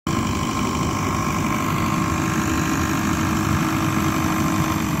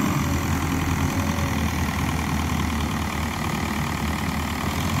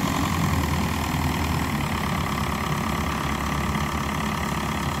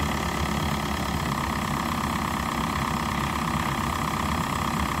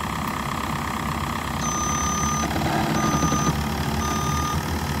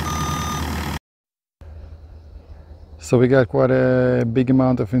So we got quite a big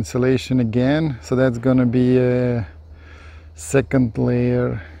amount of insulation again, so that's gonna be a second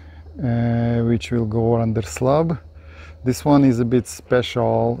layer which will go under slab. This one is a bit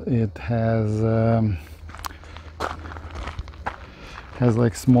special. It has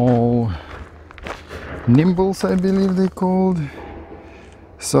like small nimbles, I believe they called.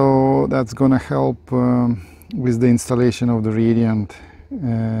 So that's gonna help with the installation of the radiant,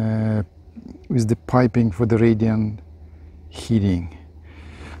 with the piping for the radiant heating.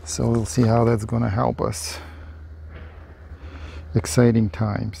 So we'll see how that's gonna help us. Exciting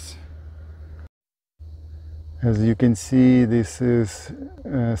times. As you can see, this is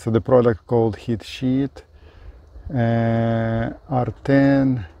so the product called heat sheet,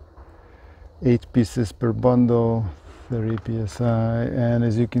 R10, 8 pieces per bundle, 30 psi, and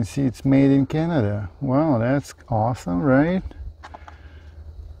as you can see, it's made in Canada. Wow, that's awesome, right?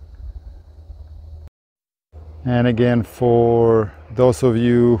 And again, for those of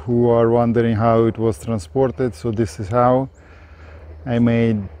you who are wondering how it was transported, so this is how I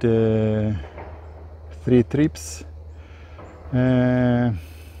made 3 trips to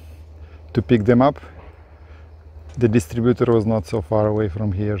pick them up. The distributor was not so far away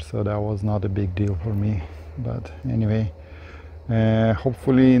from here, so that was not a big deal for me. But anyway,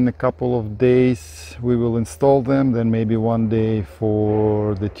 hopefully in a couple of days we will install them, then maybe one day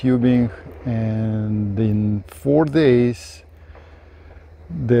for the tubing, and in 4 days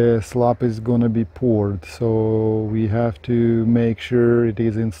the slab is gonna be poured. So we have to make sure it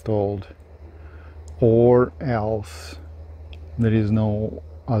is installed, or else there is no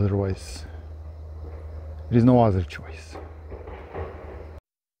otherwise. There is no other choice.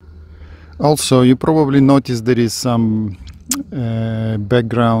 Also, you probably noticed there is some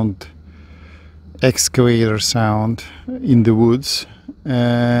background excavator sound in the woods.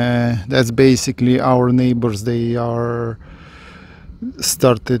 That's basically our neighbors. They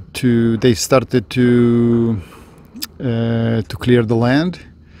started to clear the land.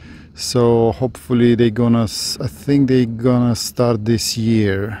 So hopefully I think they're gonna start this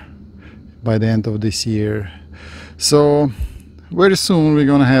year, by the end of this year. So very soon we're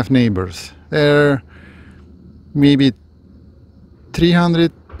gonna have neighbors. They're maybe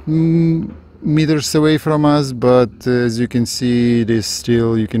 300 meters away from us, but as you can see, it is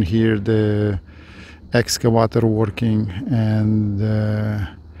still, you can hear the excavator working and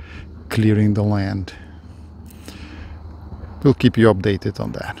clearing the land. We'll keep you updated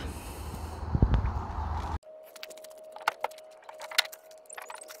on that.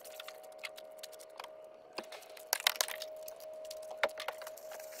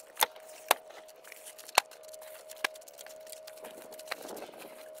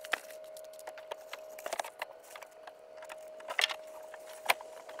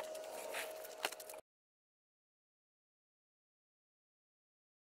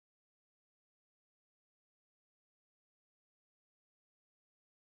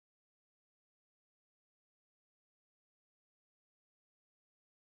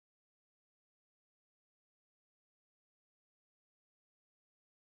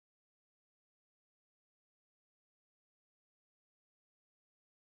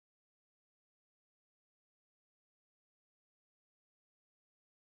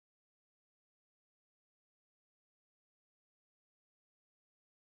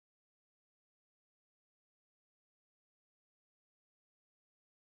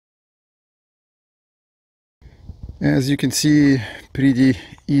 As you can see, pretty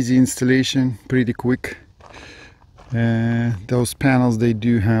easy installation, pretty quick. Those panels, they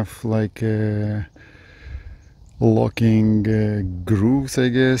do have like locking grooves, I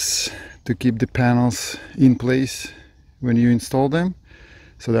guess, to keep the panels in place when you install them.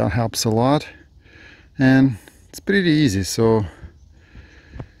 So that helps a lot, and it's pretty easy. So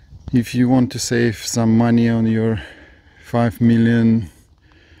if you want to save some money on your 5 million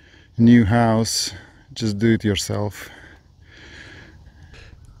new house, just do it yourself.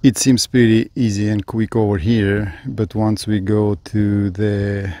 It seems pretty easy and quick over here, but once we go to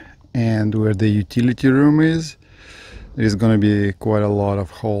the end where the utility room is, there's gonna be quite a lot of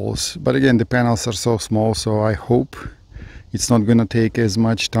holes. But again, the panels are so small, so I hope it's not gonna take as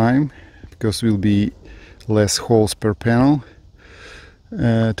much time, because will be less holes per panel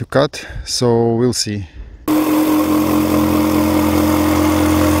to cut. So we'll see.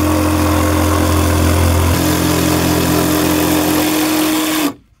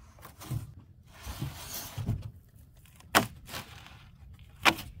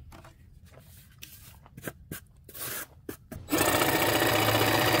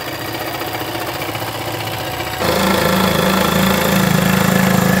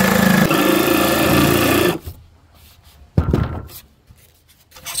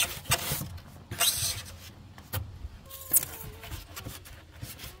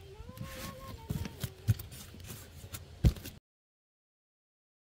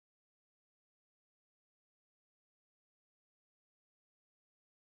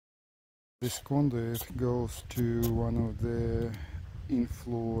 This conduit goes to one of the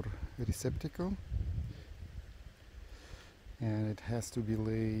in-floor receptacle, and it has to be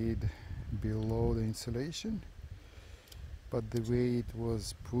laid below the insulation, but the way it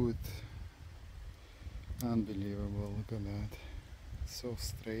was put, unbelievable. Look at that, so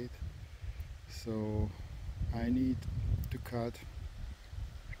straight. So I need to cut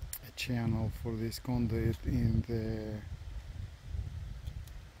a channel for this conduit in the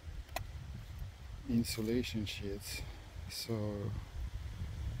insulation sheets. So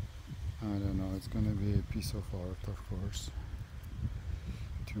I don't know, it's gonna be a piece of art, of course,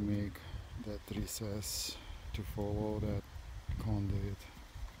 to make that recess to follow that conduit.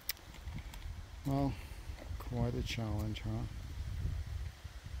 Well, quite a challenge, huh?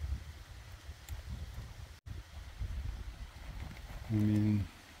 I mean,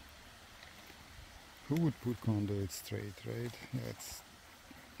 who would put conduit straight, right?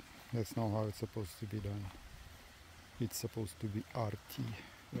 That's not how it's supposed to be done. It's supposed to be RT,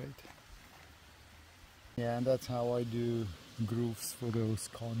 right? Yeah, and that's how I do grooves for those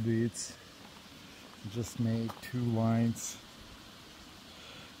conduits. Just make 2 lines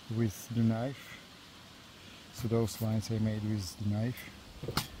with the knife. So those lines I made with the knife.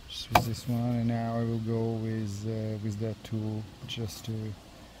 Just with this one, and now I will go with that tool just to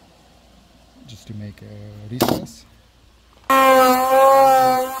make a recess.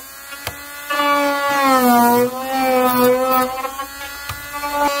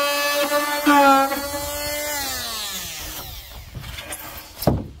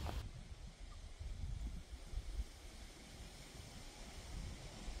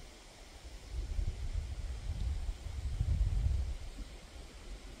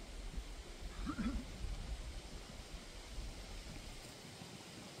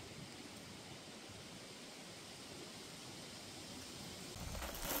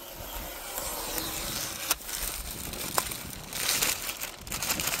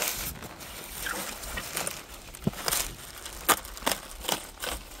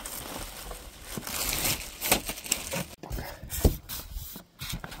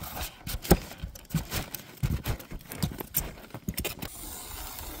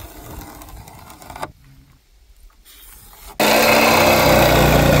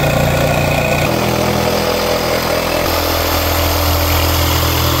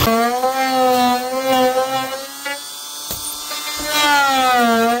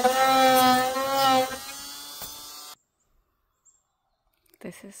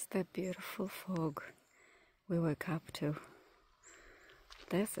 This is the beautiful fog we woke up to.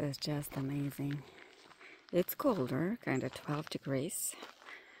 This is just amazing. It's colder, kind of 12 degrees,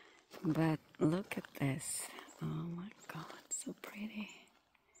 but look at this. Oh my god, so pretty.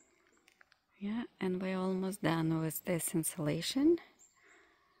 Yeah, and we're almost done with this insulation.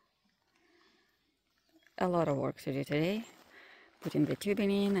 A lot of work to do today, putting the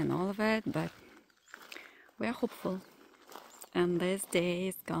tubing in and all of it, but we're hopeful. And this day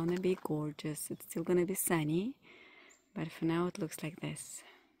is gonna be gorgeous. It's still gonna be sunny, but for now it looks like this.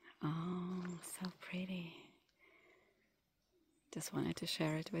 Oh, so pretty. Just wanted to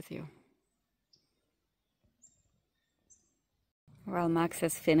share it with you. While Max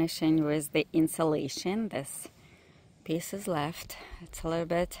is finishing with the insulation, this piece is left. It's a little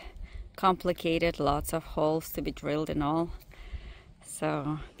bit complicated, lots of holes to be drilled and all.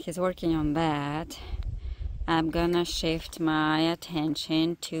 So he's working on that. I'm gonna shift my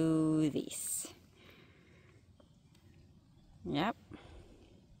attention to this. Yep.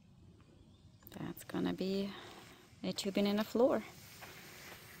 That's gonna be a tubing in the floor.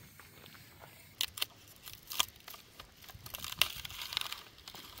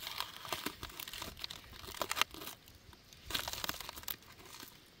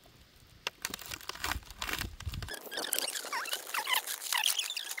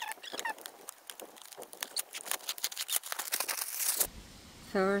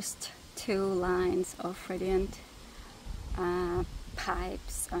 First 2 lines of radiant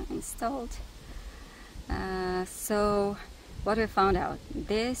pipes are installed. So what we found out,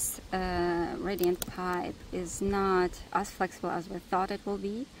 this radiant pipe is not as flexible as we thought it will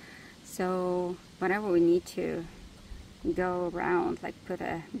be. So whenever we need to go around, like put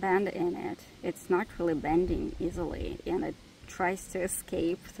a bend in it, it's not really bending easily, and it tries to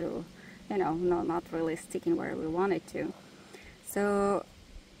escape through, you know, not really sticking where we want it to. So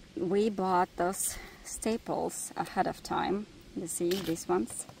we bought those staples ahead of time. You see these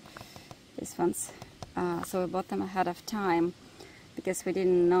ones. So we bought them ahead of time because we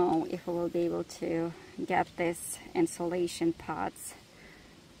didn't know if we will be able to get these insulation pods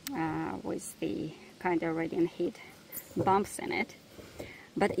with the kind of radiant heat bumps in it.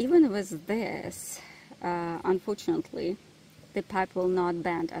 But even with this, unfortunately, the pipe will not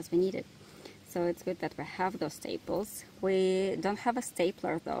bend as we need it. So it's good that we have those staples. We don't have a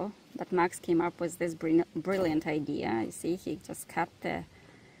stapler though, but Max came up with this brilliant idea. You see, he just cut the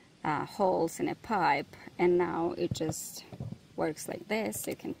holes in a pipe, and now it just works like this.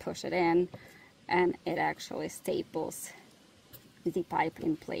 You can push it in and it actually staples the pipe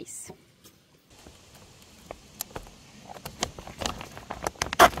in place.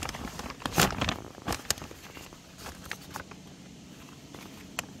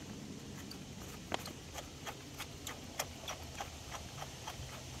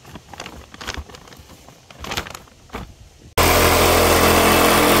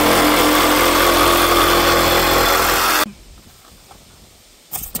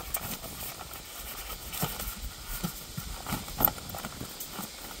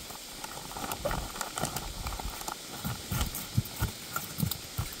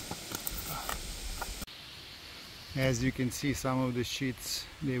 As you can see, some of the sheets,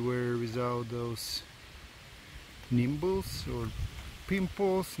 they were without those nimbles or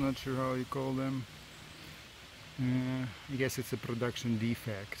pimples, not sure how you call them. I guess it's a production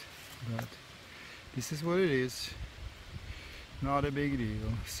defect, but this is what it is. Not a big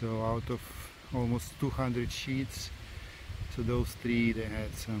deal. So out of almost 200 sheets, so those 3, they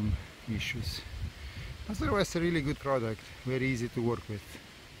had some issues. Otherwise, a really good product, very easy to work with.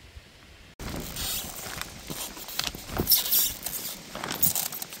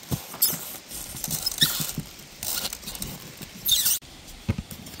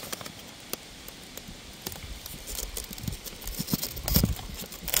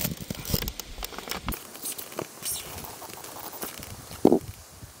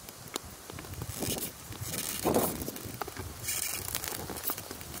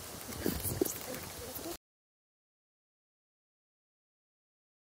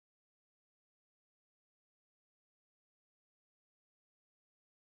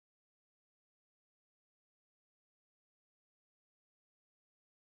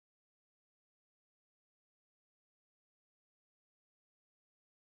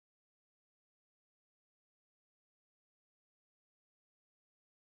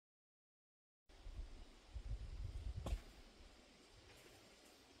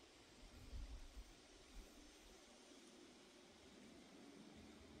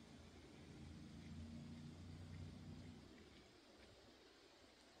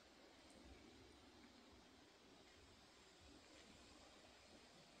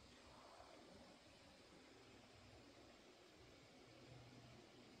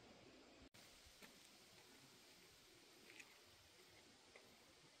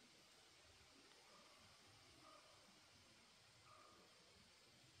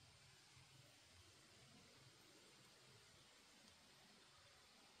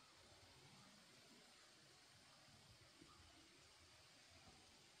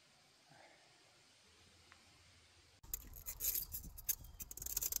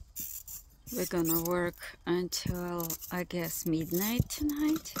 We're gonna work until, I guess, midnight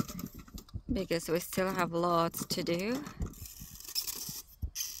tonight, because we still have lots to do.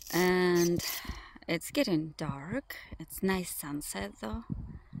 And it's getting dark. It's nice sunset though.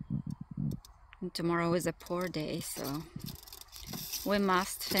 And tomorrow is a poor day, so we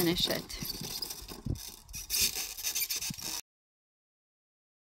must finish it.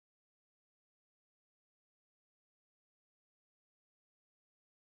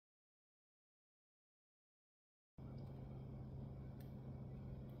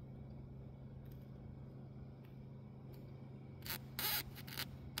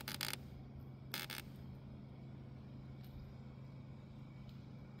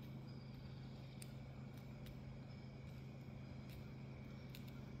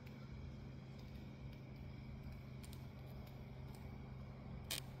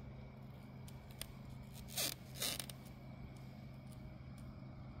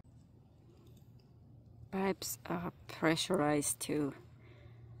 Pipes are pressurized to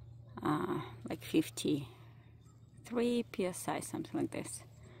like 53 psi, something like this.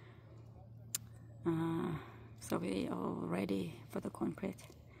 So we all ready for the concrete,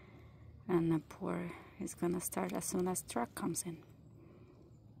 and the pour is gonna start as soon as truck comes in.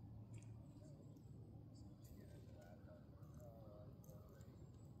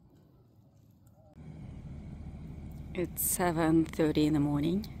 It's 7:30 in the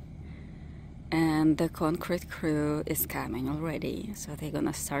morning, and the concrete crew is coming already, so they're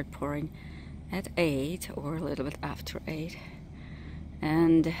gonna start pouring at 8 or a little bit after 8.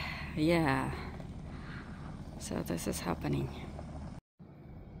 And yeah, so this is happening.